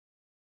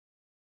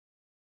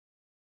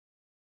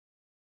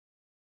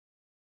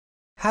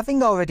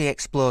Having already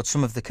explored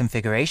some of the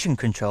configuration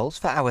controls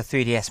for our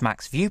 3ds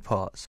Max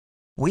viewports,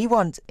 we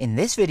want, in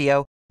this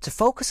video, to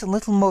focus a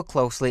little more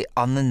closely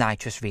on the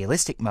Nitrous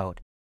realistic mode,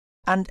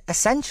 and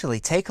essentially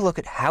take a look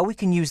at how we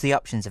can use the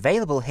options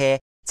available here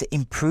to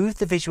improve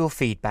the visual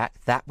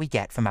feedback that we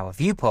get from our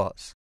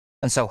viewports,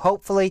 and so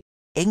hopefully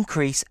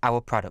increase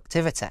our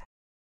productivity.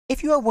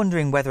 If you are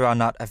wondering whether or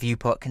not a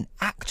viewport can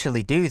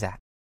actually do that,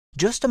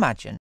 just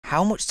imagine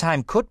how much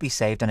time could be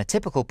saved on a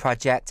typical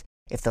project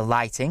if the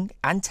lighting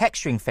and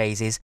texturing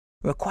phases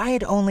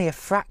required only a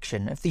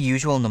fraction of the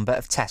usual number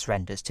of test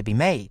renders to be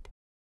made.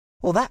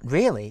 Well, that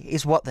really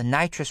is what the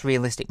Nitrous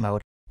realistic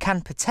mode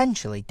can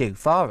potentially do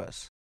for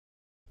us.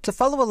 To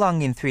follow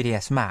along in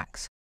 3ds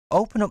Max,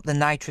 open up the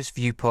Nitrous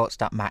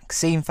viewports.max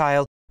scene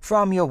file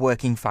from your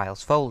working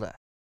files folder.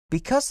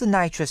 Because the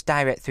Nitrous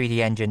Direct 3D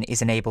engine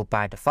is enabled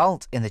by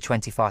default in the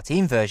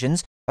 2014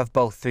 versions of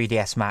both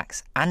 3ds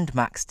Max and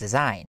Max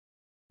Design,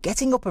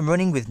 getting up and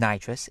running with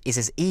Nitrous is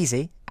as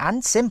easy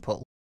and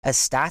simple as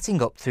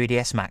starting up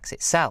 3ds Max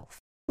itself.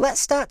 Let's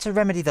start to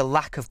remedy the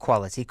lack of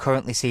quality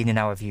currently seen in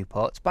our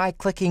viewports by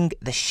clicking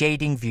the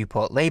Shading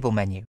Viewport label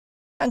menu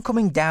and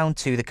coming down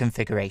to the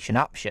Configuration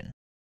option.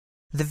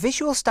 The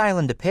Visual Style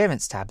and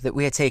Appearance tab that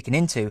we are taken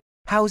into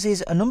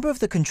houses a number of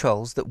the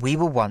controls that we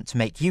will want to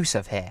make use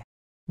of here.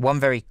 One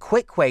very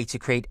quick way to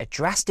create a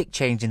drastic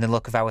change in the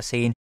look of our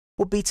scene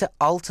would be to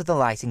alter the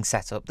lighting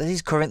setup that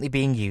is currently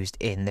being used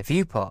in the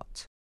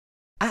viewport.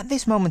 At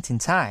this moment in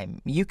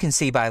time, you can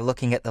see by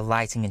looking at the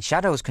lighting and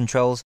shadows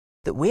controls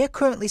that we are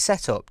currently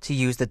set up to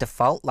use the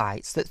default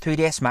lights that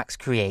 3ds Max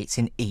creates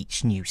in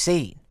each new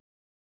scene.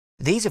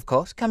 These, of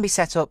course, can be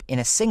set up in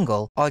a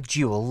single or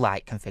dual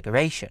light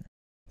configuration.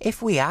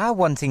 If we are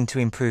wanting to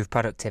improve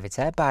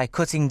productivity by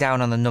cutting down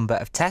on the number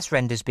of test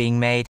renders being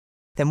made,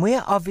 then we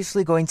are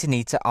obviously going to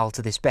need to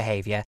alter this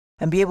behaviour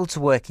and be able to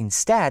work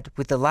instead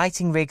with the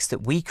lighting rigs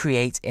that we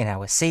create in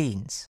our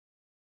scenes.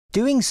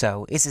 Doing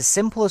so is as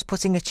simple as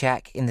putting a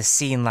check in the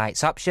Scene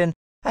Lights option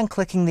and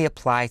clicking the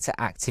Apply to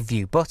Active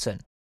View button.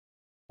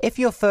 If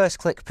your first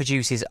click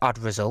produces odd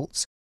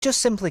results,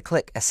 just simply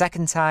click a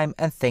second time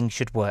and things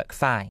should work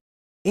fine.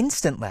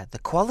 Instantly, the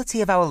quality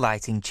of our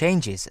lighting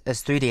changes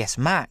as 3ds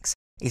Max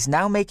is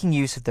now making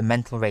use of the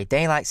Mental Ray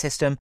Daylight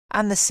system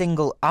and the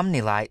single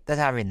Omni light that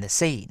are in the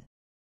scene.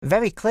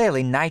 Very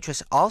clearly,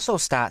 Nitrous also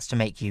starts to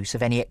make use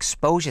of any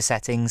exposure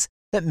settings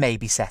that may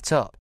be set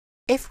up.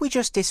 If we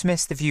just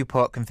dismiss the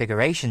viewport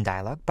configuration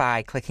dialog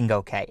by clicking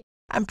OK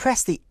and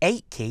press the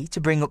 8 key to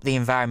bring up the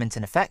environment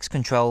and effects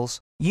controls,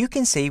 you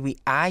can see we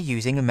are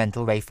using a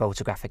mental ray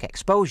photographic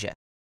exposure,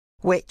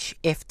 which,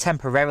 if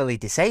temporarily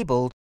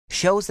disabled,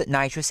 shows that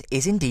Nitrous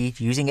is indeed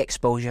using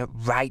exposure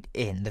right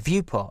in the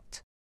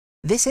viewport.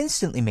 This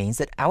instantly means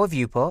that our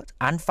viewport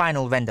and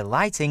final render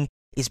lighting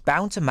is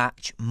bound to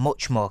match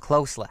much more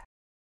closely.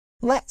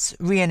 Let's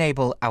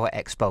re-enable our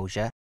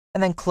exposure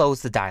and then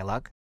close the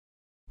dialog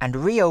and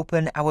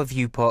reopen our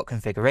viewport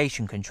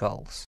configuration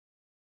controls.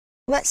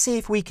 Let's see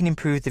if we can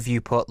improve the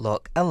viewport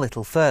look a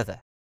little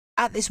further.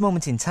 At this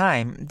moment in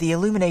time, the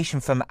illumination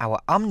from our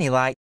Omni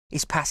light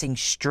is passing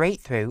straight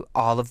through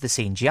all of the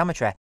scene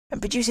geometry and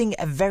producing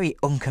a very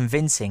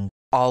unconvincing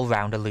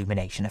all-round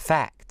illumination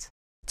effect.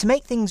 To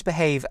make things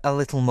behave a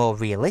little more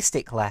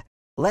realistically,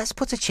 let's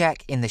put a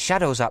check in the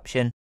Shadows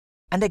option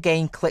and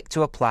again click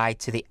to apply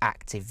to the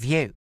active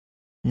view.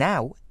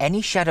 Now,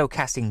 any shadow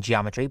casting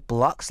geometry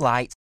blocks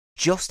light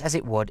just as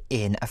it would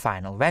in a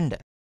final render.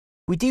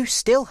 We do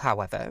still,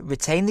 however,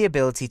 retain the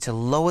ability to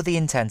lower the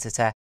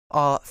intensity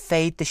or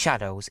fade the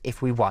shadows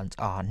if we want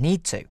or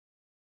need to.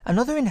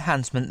 Another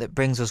enhancement that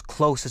brings us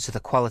closer to the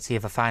quality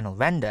of a final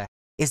render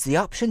is the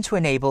option to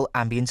enable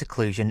ambient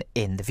occlusion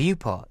in the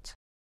viewport.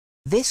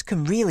 This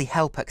can really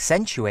help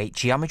accentuate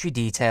geometry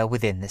detail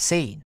within the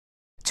scene.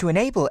 To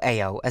enable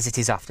AO, as it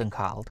is often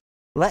called,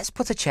 let's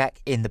put a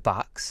check in the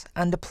box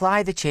and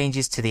apply the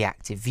changes to the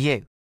active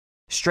view.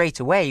 Straight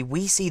away,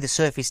 we see the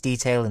surface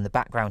detail in the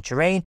background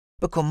terrain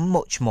become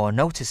much more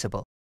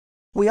noticeable.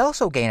 We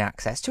also gain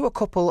access to a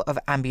couple of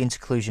ambient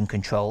occlusion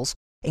controls,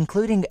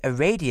 including a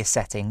radius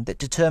setting that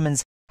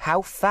determines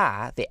how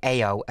far the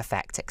AO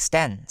effect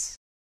extends.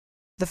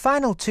 The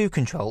final two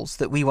controls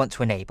that we want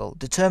to enable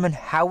determine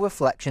how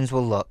reflections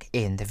will look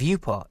in the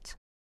viewport.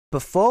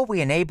 Before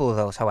we enable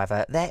those,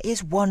 however, there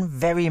is one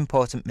very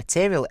important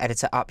material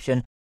editor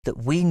option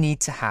that we need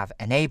to have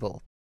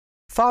enabled.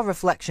 For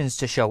reflections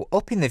to show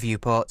up in the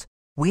viewport,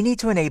 we need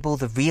to enable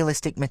the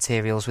Realistic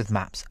Materials with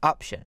Maps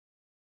option.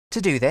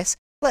 To do this,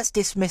 let's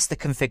dismiss the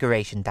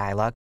configuration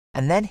dialog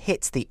and then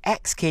hit the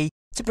X key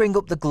to bring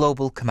up the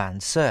global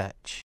command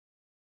search.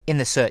 In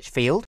the search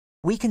field,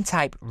 we can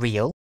type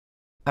Real,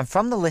 and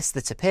from the list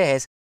that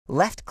appears,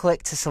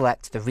 left-click to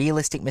select the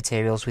Realistic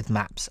Materials with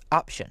Maps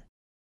option.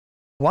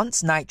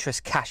 Once Nitrous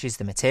caches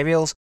the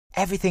materials,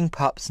 everything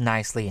pops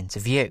nicely into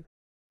view.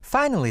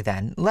 Finally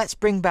then, let's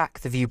bring back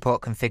the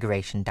viewport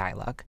configuration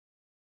dialog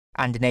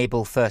and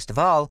enable first of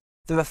all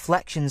the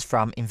Reflections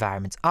from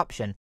Environment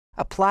option,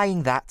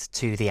 applying that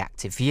to the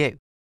active view,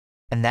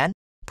 and then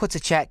put a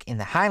check in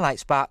the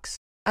Highlights box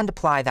and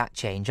apply that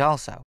change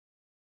also.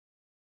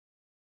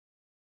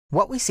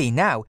 What we see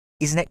now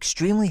is an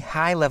extremely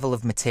high level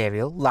of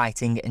material,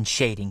 lighting and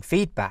shading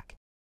feedback.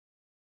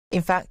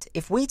 In fact,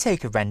 if we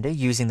take a render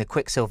using the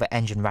Quicksilver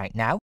engine right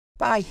now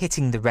by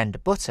hitting the render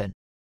button,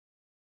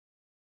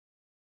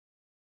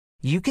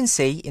 you can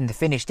see in the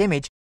finished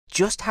image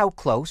just how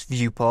close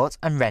viewport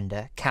and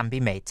render can be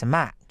made to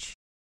match.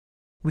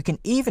 We can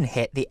even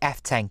hit the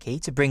F10 key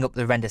to bring up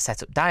the render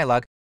setup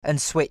dialog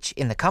and switch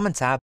in the Common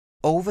tab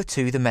over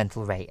to the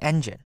Mental Ray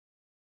engine.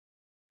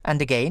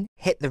 And again,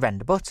 hit the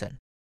render button.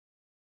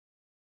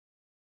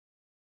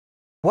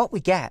 What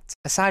we get,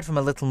 aside from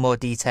a little more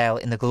detail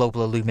in the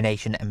global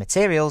illumination and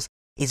materials,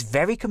 is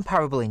very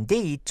comparable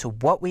indeed to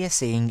what we are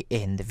seeing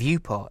in the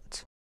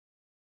viewport.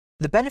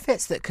 The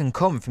benefits that can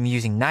come from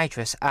using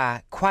Nitrous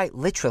are quite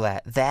literally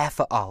there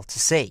for all to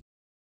see.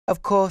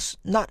 Of course,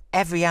 not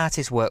every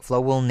artist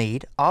workflow will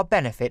need or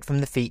benefit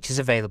from the features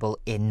available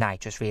in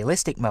Nitrous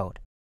Realistic mode.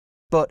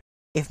 But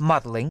if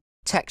modelling,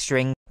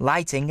 texturing,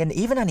 lighting and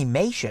even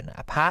animation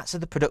are parts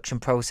of the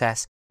production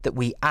process that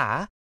we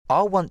are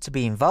or want to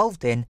be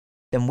involved in,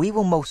 then we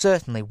will most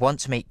certainly want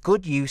to make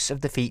good use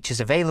of the features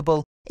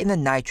available in the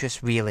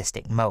Nitrous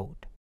Realistic mode.